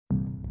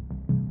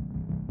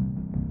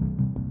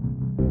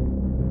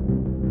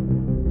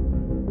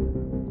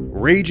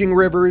Raging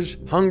rivers,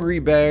 hungry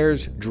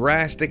bears,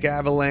 drastic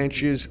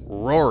avalanches,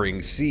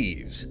 roaring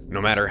seas.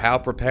 No matter how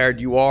prepared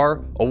you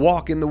are, a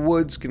walk in the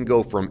woods can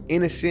go from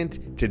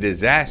innocent to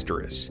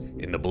disastrous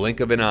in the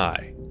blink of an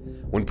eye.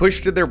 When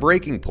pushed to their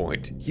breaking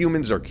point,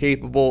 humans are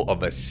capable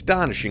of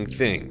astonishing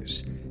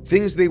things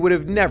they would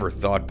have never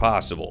thought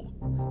possible.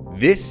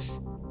 This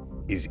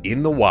is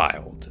In the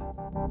Wild.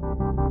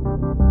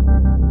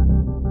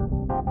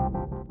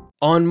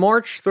 On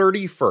March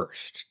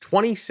 31st,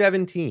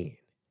 2017,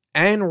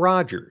 Anne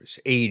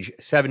Rogers, age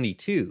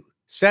 72,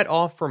 set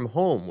off from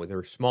home with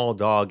her small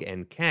dog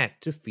and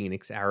cat to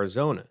Phoenix,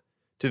 Arizona,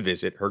 to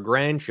visit her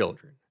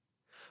grandchildren.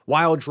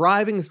 While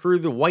driving through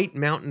the White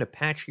Mountain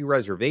Apache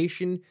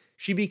Reservation,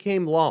 she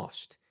became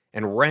lost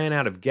and ran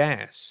out of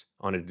gas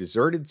on a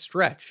deserted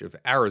stretch of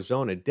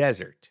Arizona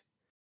desert.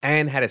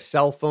 Anne had a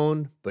cell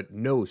phone, but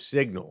no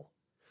signal.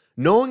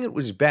 Knowing it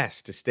was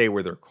best to stay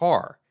with her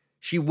car,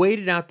 she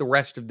waited out the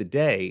rest of the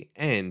day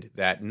and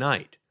that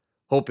night,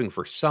 hoping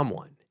for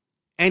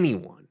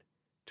anyone,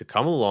 to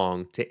come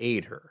along to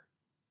aid her.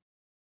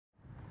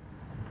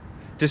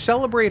 To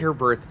celebrate her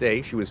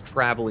birthday, she was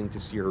traveling to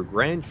see her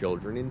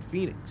grandchildren in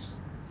Phoenix.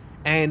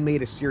 Anne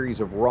made a series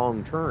of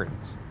wrong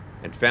turns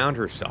and found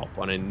herself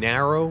on a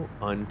narrow,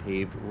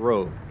 unpaved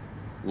road,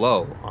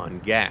 low on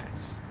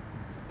gas.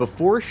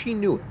 Before she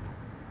knew it,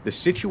 the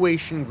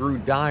situation grew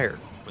dire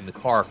when the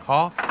car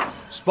coughed,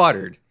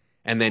 sputtered,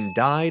 and then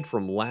died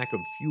from lack of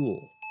fuel.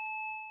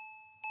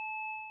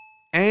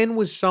 Anne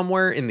was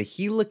somewhere in the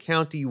Gila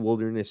County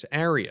Wilderness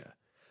area,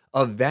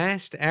 a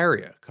vast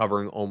area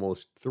covering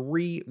almost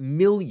 3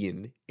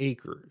 million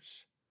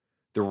acres.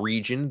 The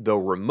region, though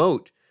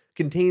remote,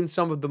 contains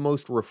some of the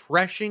most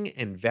refreshing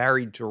and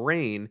varied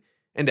terrain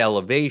and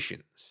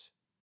elevations.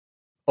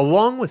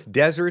 Along with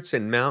deserts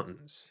and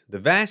mountains, the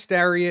vast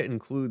area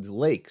includes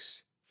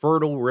lakes,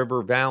 fertile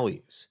river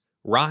valleys,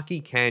 rocky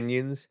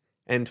canyons,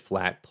 and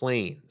flat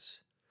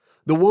plains.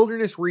 The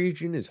wilderness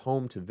region is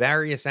home to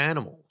various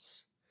animals.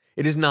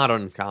 It is not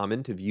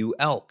uncommon to view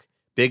elk,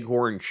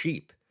 bighorn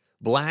sheep,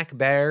 black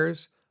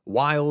bears,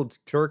 wild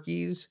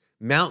turkeys,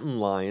 mountain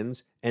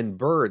lions, and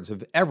birds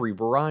of every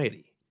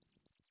variety.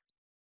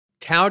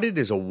 Touted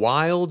as a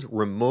wild,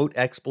 remote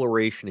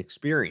exploration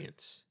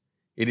experience,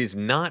 it is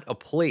not a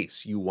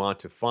place you want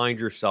to find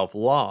yourself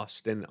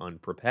lost and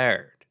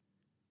unprepared.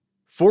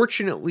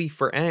 Fortunately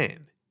for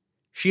Anne,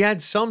 she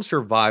had some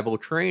survival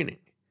training,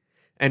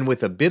 and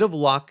with a bit of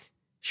luck,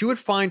 she would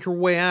find her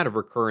way out of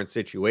her current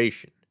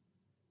situation.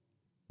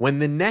 When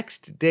the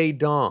next day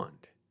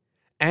dawned,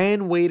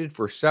 Anne waited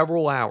for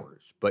several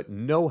hours, but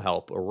no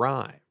help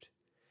arrived.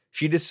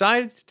 She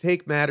decided to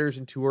take matters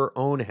into her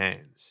own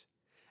hands.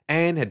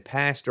 Anne had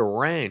passed a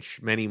ranch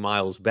many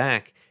miles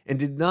back and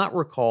did not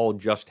recall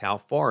just how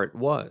far it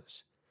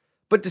was,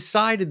 but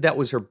decided that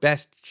was her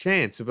best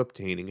chance of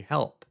obtaining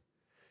help.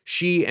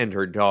 She and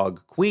her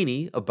dog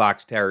Queenie, a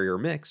box terrier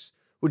mix,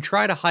 would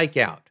try to hike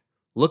out,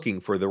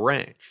 looking for the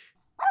ranch.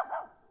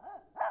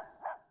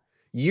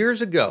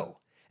 Years ago,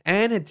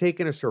 Anne had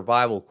taken a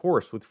survival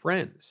course with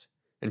friends,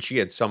 and she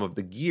had some of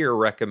the gear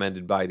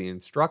recommended by the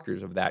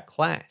instructors of that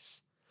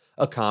class.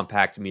 A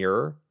compact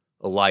mirror,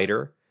 a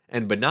lighter,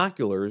 and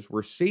binoculars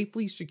were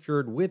safely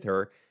secured with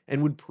her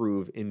and would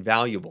prove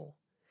invaluable.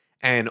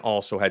 Anne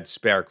also had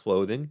spare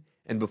clothing,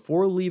 and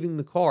before leaving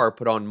the car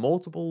put on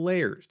multiple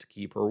layers to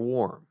keep her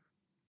warm.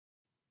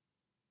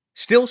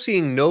 Still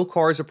seeing no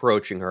cars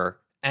approaching her,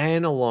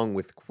 Anne, along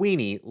with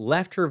Queenie,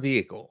 left her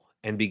vehicle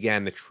and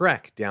began the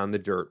trek down the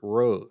dirt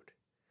road.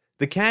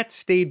 The cat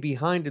stayed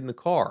behind in the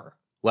car,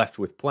 left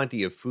with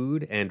plenty of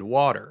food and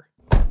water.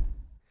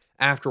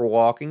 After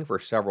walking for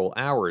several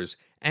hours,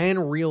 Anne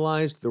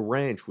realized the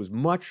ranch was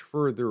much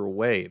further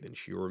away than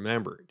she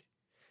remembered.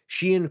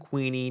 She and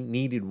Queenie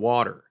needed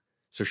water,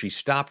 so she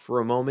stopped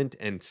for a moment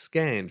and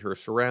scanned her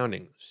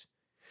surroundings.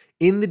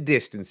 In the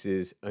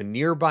distances, a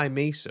nearby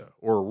mesa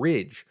or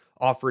ridge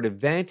offered a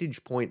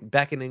vantage point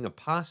beckoning a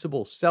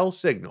possible cell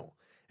signal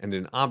and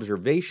an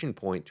observation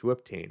point to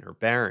obtain her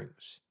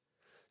bearings.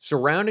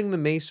 Surrounding the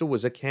mesa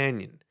was a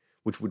canyon,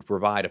 which would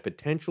provide a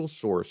potential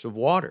source of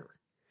water.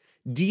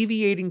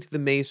 Deviating to the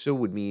mesa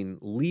would mean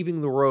leaving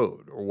the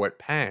road, or what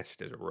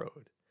passed as a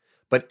road,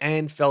 but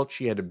Anne felt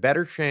she had a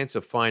better chance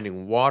of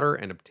finding water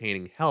and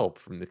obtaining help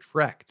from the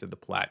trek to the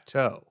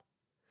plateau.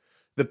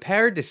 The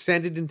pair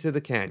descended into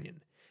the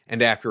canyon,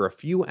 and after a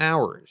few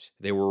hours,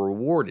 they were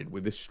rewarded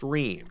with a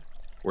stream,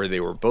 where they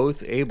were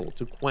both able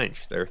to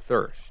quench their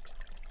thirst.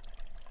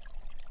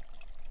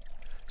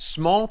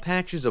 Small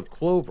patches of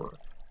clover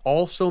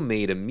also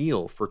made a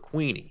meal for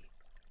Queenie,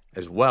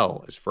 as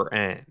well as for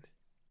Anne.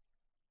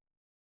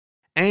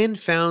 Anne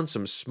found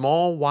some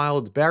small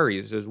wild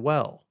berries as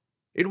well.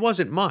 It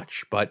wasn't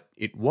much, but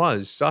it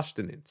was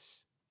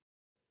sustenance.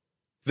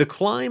 The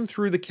climb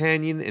through the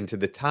canyon and to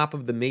the top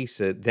of the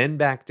mesa, then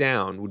back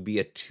down, would be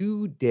a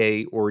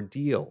 2-day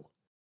ordeal.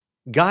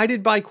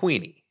 Guided by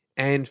Queenie,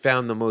 Anne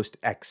found the most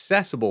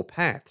accessible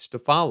paths to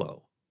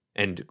follow,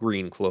 and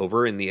green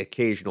clover and the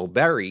occasional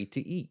berry to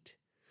eat.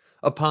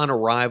 Upon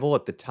arrival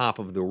at the top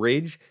of the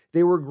ridge,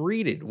 they were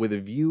greeted with a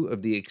view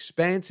of the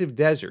expansive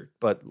desert,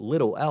 but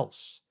little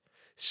else.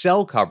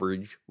 Cell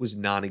coverage was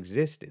non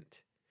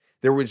existent.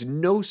 There was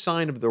no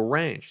sign of the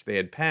ranch they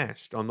had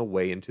passed on the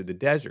way into the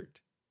desert.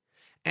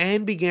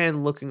 Anne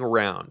began looking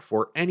around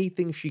for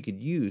anything she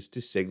could use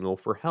to signal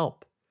for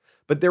help,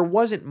 but there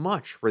wasn't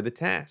much for the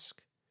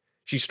task.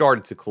 She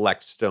started to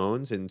collect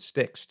stones and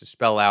sticks to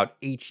spell out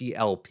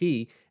HELP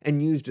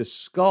and used a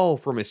skull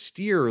from a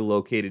steer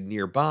located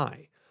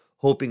nearby,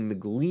 hoping the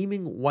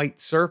gleaming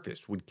white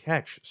surface would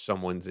catch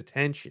someone's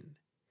attention.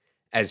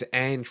 As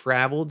Anne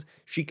traveled,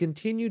 she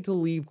continued to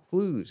leave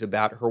clues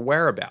about her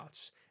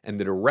whereabouts and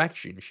the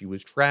direction she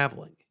was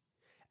traveling.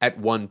 At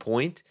one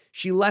point,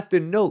 she left a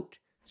note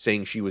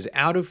saying she was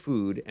out of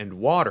food and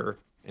water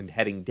and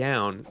heading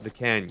down the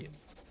canyon.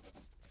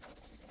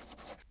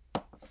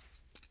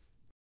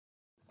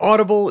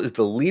 Audible is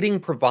the leading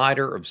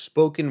provider of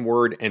spoken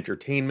word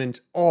entertainment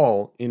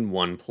all in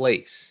one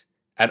place.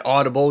 At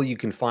Audible, you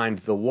can find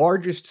the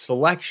largest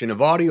selection of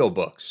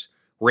audiobooks,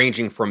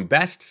 ranging from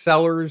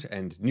bestsellers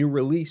and new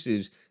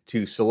releases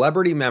to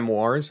celebrity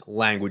memoirs,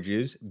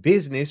 languages,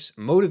 business,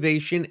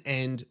 motivation,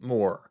 and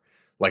more.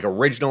 Like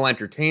original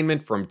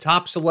entertainment from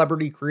top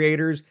celebrity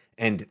creators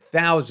and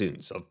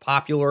thousands of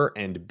popular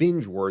and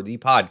binge-worthy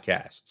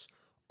podcasts,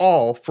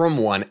 all from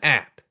one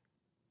app.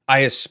 I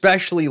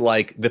especially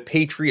like The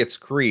Patriot's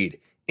Creed,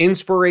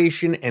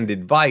 Inspiration and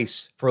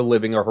Advice for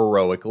Living a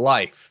Heroic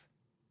Life.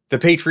 The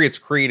Patriot's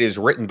Creed is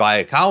written by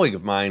a colleague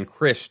of mine,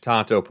 Chris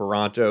Tanto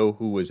Peranto,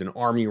 who was an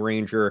Army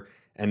Ranger,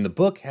 and the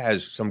book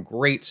has some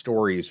great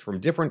stories from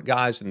different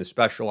guys in the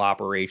special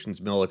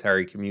operations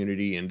military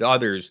community and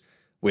others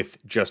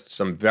with just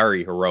some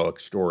very heroic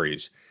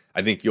stories.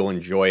 I think you'll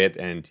enjoy it,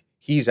 and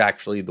he's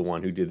actually the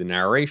one who did the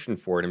narration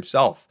for it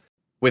himself.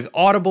 With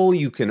Audible,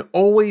 you can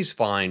always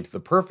find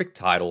the perfect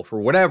title for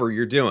whatever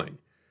you're doing,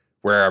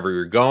 wherever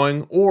you're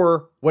going,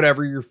 or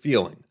whatever you're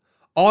feeling.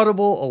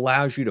 Audible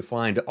allows you to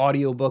find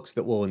audiobooks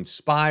that will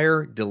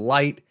inspire,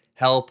 delight,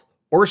 help,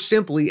 or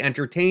simply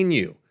entertain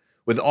you.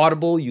 With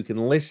Audible, you can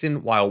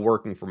listen while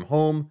working from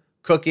home,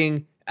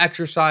 cooking,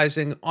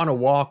 exercising, on a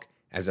walk,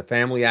 as a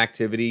family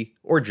activity,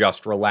 or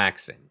just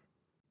relaxing.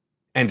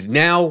 And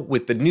now,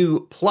 with the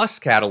new Plus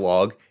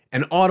catalog,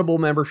 an Audible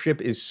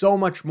membership is so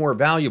much more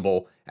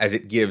valuable as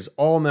it gives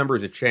all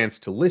members a chance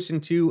to listen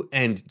to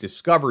and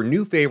discover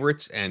new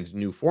favorites and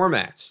new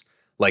formats,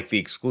 like the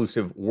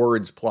exclusive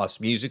Words Plus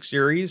music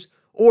series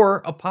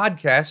or a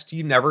podcast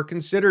you never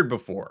considered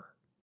before.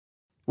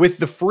 With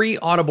the free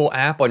Audible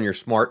app on your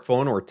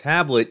smartphone or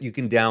tablet, you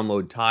can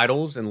download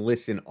titles and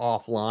listen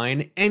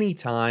offline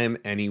anytime,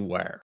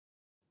 anywhere.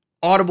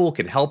 Audible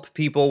can help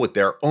people with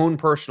their own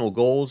personal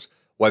goals,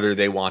 whether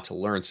they want to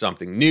learn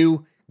something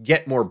new,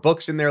 get more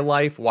books in their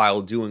life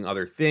while doing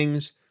other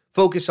things,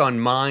 focus on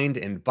mind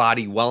and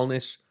body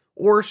wellness,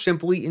 or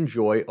simply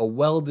enjoy a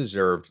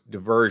well-deserved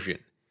diversion.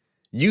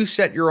 You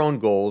set your own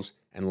goals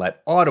and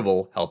let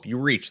Audible help you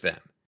reach them.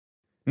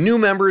 New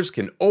members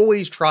can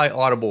always try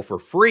Audible for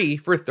free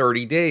for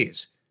 30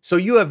 days, so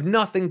you have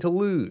nothing to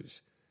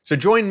lose. So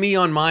join me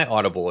on my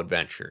Audible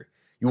adventure.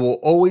 You will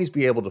always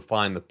be able to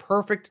find the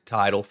perfect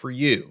title for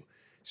you.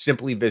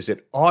 Simply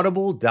visit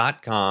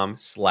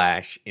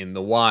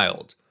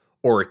audible.com/inthewild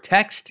or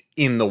text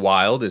 "in the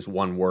wild" as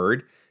one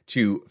word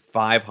to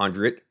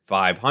 500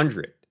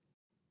 500.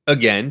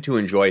 Again, to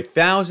enjoy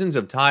thousands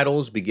of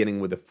titles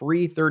beginning with a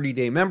free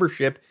 30-day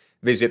membership,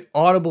 visit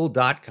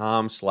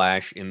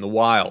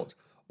audible.com/inthewild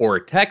or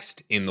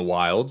text "in the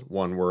wild"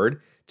 one word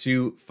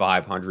to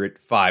 500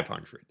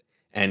 500.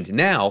 And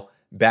now,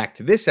 back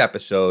to this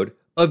episode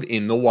of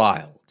In the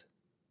Wild.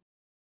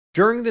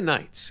 During the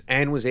nights,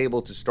 Anne was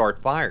able to start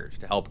fires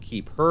to help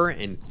keep her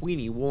and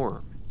Queenie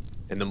warm,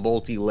 and the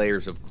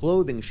multi-layers of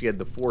clothing she had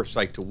the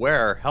foresight to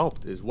wear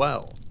helped as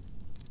well.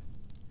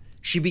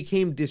 She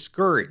became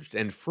discouraged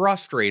and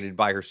frustrated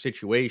by her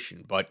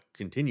situation, but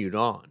continued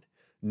on,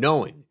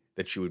 knowing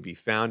that she would be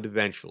found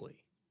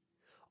eventually.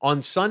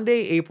 On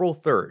Sunday, April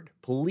 3rd,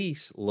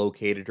 police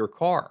located her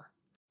car.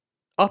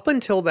 Up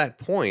until that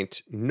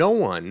point, no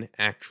one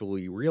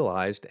actually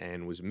realized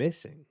Anne was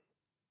missing.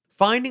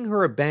 Finding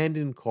her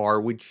abandoned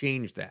car would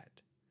change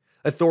that.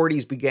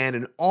 Authorities began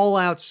an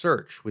all-out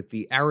search with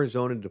the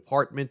Arizona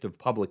Department of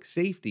Public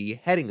Safety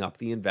heading up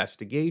the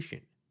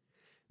investigation.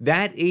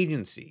 That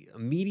agency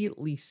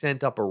immediately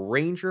sent up a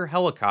Ranger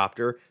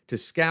helicopter to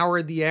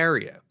scour the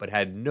area, but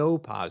had no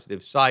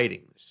positive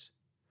sightings.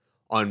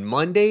 On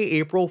Monday,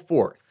 April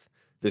 4th,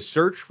 the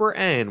search for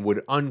Anne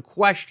would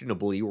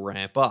unquestionably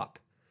ramp up.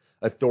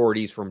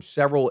 Authorities from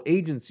several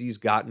agencies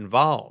got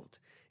involved,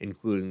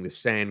 including the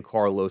San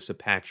Carlos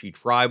Apache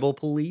Tribal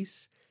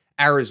Police,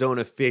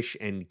 Arizona Fish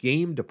and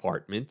Game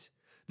Department,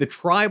 the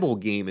Tribal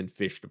Game and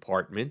Fish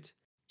Department,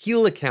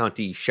 Gila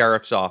County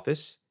Sheriff's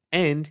Office,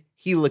 and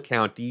Gila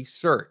County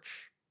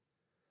Search.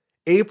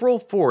 April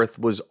 4th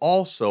was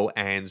also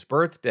Anne's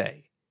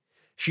birthday.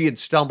 She had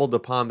stumbled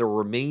upon the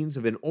remains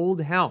of an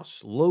old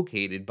house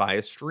located by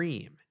a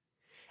stream.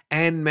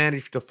 Anne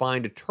managed to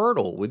find a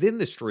turtle within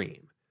the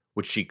stream,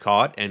 which she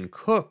caught and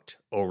cooked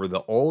over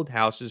the old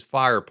house's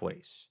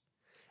fireplace.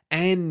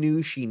 Anne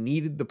knew she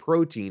needed the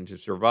protein to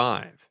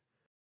survive.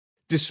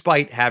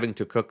 Despite having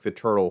to cook the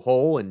turtle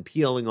whole and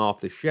peeling off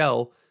the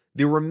shell,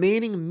 the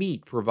remaining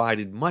meat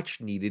provided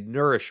much needed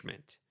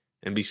nourishment.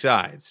 And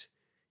besides,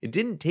 it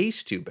didn't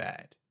taste too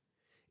bad.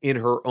 In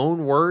her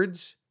own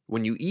words,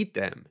 when you eat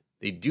them,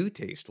 they do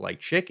taste like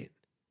chicken.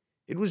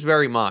 It was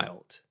very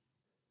mild.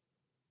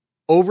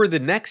 Over the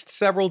next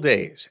several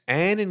days,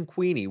 Anne and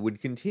Queenie would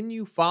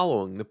continue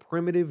following the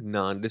primitive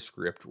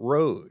nondescript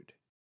road.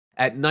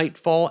 At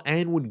nightfall,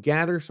 Anne would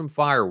gather some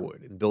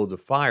firewood and build a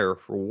fire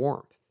for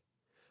warmth.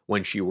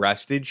 When she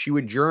rested, she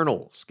would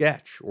journal,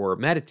 sketch, or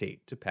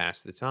meditate to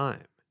pass the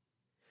time.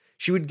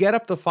 She would get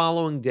up the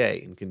following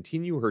day and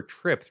continue her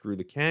trip through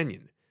the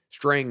canyon,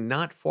 straying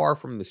not far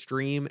from the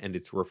stream and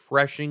its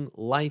refreshing,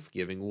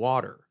 life-giving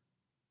water.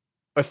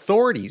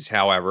 Authorities,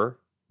 however,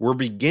 were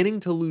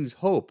beginning to lose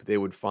hope they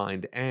would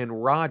find Anne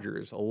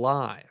Rogers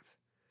alive.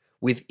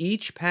 With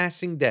each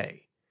passing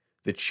day,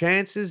 the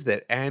chances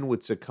that Anne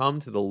would succumb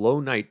to the low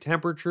night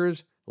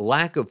temperatures,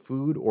 lack of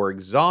food, or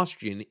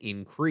exhaustion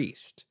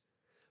increased.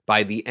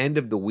 By the end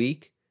of the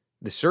week,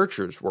 the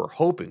searchers were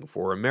hoping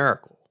for a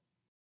miracle.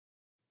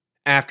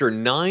 After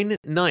 9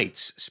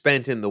 nights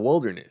spent in the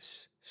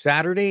wilderness,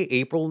 Saturday,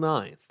 April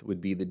 9th would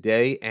be the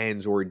day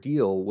Anne's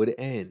ordeal would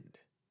end.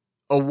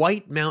 A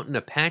White Mountain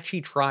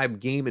Apache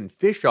tribe game and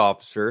fish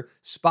officer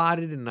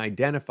spotted and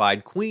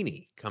identified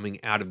Queenie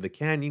coming out of the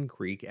Canyon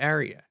Creek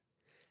area.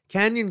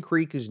 Canyon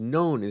Creek is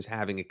known as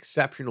having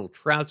exceptional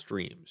trout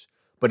streams,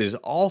 but is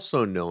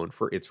also known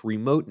for its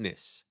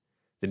remoteness.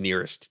 The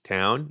nearest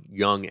town,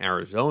 Young,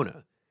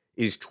 Arizona,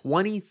 is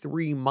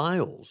 23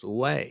 miles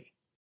away.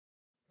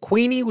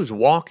 Queenie was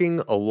walking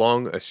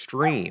along a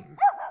stream.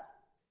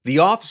 The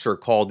officer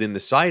called in the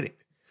sighting,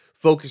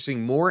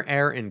 focusing more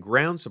air and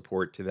ground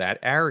support to that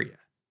area.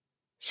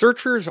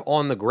 Searchers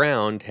on the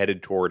ground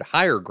headed toward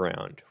higher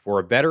ground for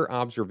a better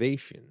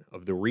observation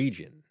of the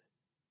region.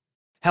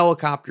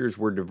 Helicopters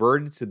were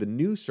diverted to the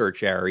new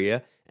search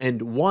area,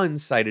 and one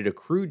sighted a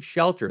crude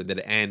shelter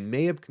that Anne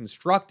may have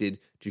constructed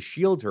to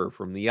shield her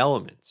from the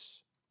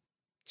elements.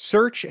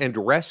 Search and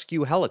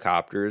rescue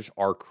helicopters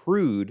are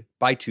crewed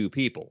by 2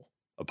 people,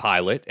 a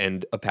pilot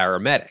and a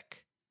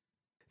paramedic.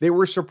 They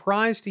were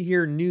surprised to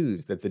hear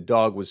news that the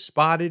dog was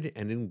spotted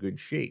and in good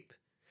shape.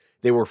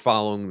 They were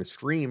following the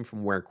stream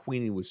from where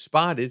Queenie was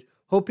spotted,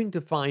 hoping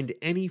to find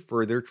any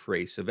further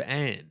trace of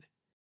Anne.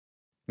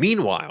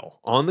 Meanwhile,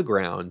 on the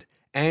ground,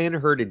 Anne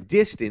heard a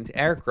distant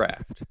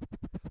aircraft.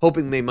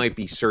 Hoping they might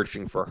be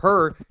searching for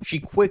her, she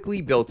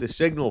quickly built a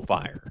signal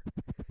fire.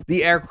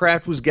 The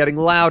aircraft was getting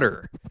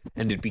louder,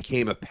 and it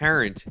became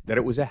apparent that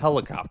it was a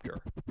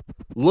helicopter.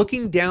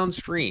 Looking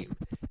downstream,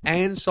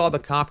 Anne saw the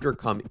copter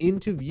come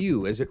into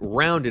view as it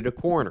rounded a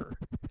corner.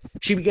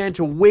 She began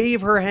to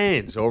wave her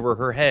hands over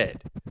her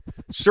head.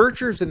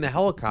 Searchers in the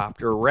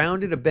helicopter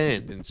rounded a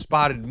bend and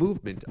spotted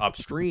movement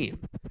upstream.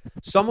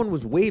 Someone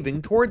was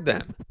waving toward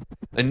them.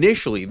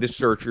 Initially, the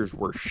searchers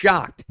were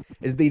shocked,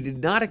 as they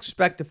did not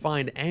expect to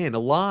find Anne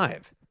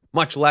alive,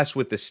 much less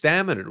with the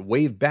stamina to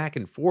wave back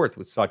and forth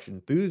with such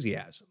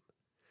enthusiasm.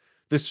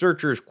 The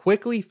searchers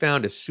quickly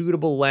found a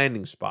suitable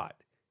landing spot,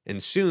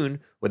 and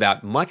soon,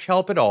 without much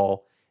help at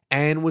all,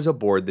 Anne was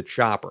aboard the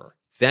chopper,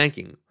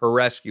 thanking her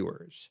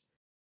rescuers.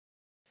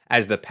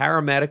 As the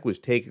paramedic was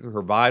taking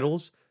her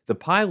vitals, the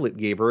pilot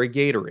gave her a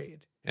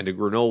Gatorade and a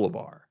granola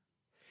bar.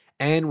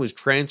 Anne was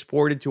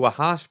transported to a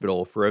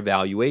hospital for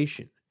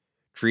evaluation,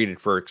 treated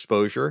for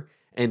exposure,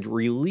 and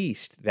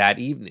released that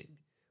evening,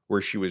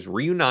 where she was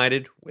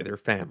reunited with her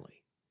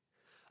family.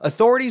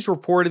 Authorities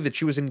reported that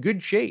she was in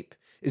good shape,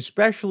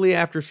 especially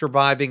after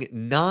surviving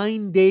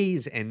 9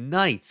 days and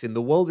nights in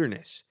the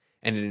wilderness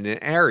and in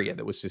an area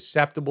that was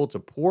susceptible to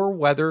poor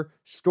weather,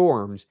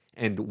 storms,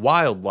 and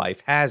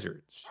wildlife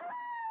hazards.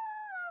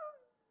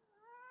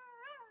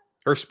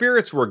 Her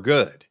spirits were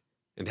good,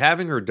 and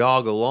having her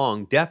dog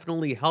along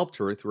definitely helped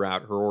her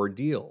throughout her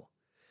ordeal.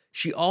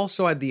 She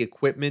also had the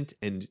equipment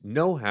and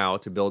know-how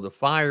to build a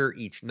fire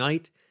each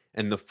night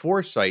and the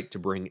foresight to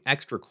bring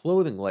extra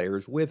clothing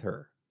layers with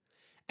her.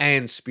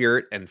 Anne's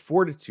spirit and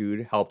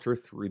fortitude helped her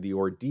through the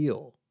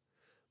ordeal.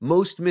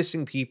 Most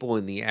missing people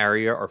in the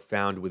area are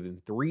found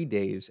within 3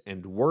 days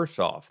and worse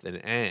off than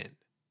Anne.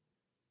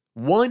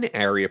 One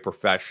area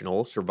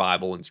professional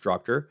survival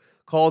instructor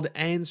called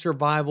Anne's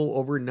survival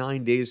over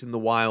 9 days in the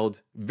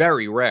wild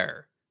very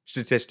rare,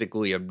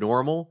 statistically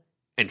abnormal,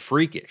 and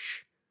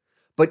freakish.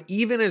 But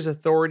even as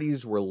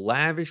authorities were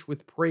lavish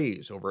with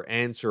praise over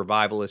Anne's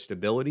survivalist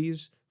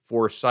abilities,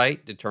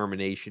 foresight,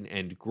 determination,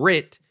 and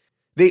grit,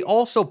 they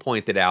also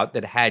pointed out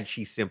that had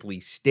she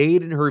simply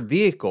stayed in her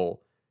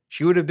vehicle,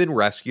 she would have been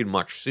rescued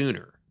much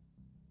sooner.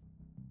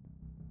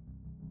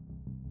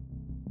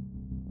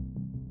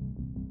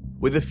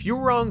 With a few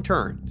wrong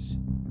turns,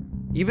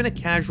 even a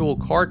casual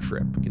car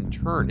trip can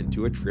turn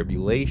into a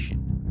tribulation.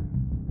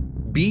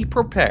 Be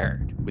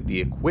prepared with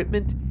the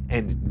equipment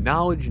and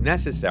knowledge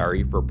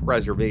necessary for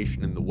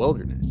preservation in the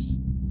wilderness,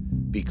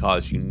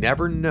 because you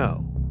never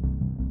know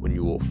when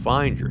you will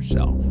find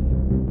yourself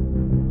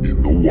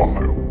in the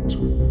wild.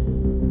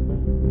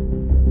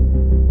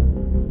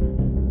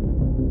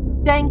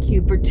 Thank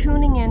you for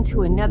tuning in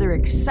to another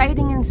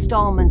exciting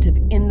installment of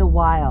In the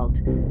Wild.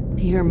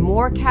 To hear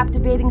more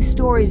captivating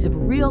stories of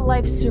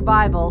real-life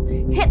survival,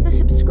 hit the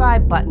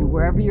subscribe button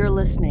wherever you're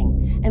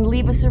listening and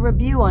leave us a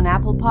review on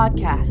Apple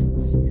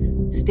Podcasts.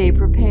 Stay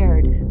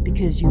prepared,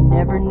 because you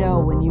never know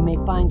when you may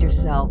find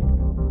yourself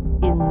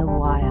in the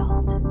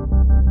wild.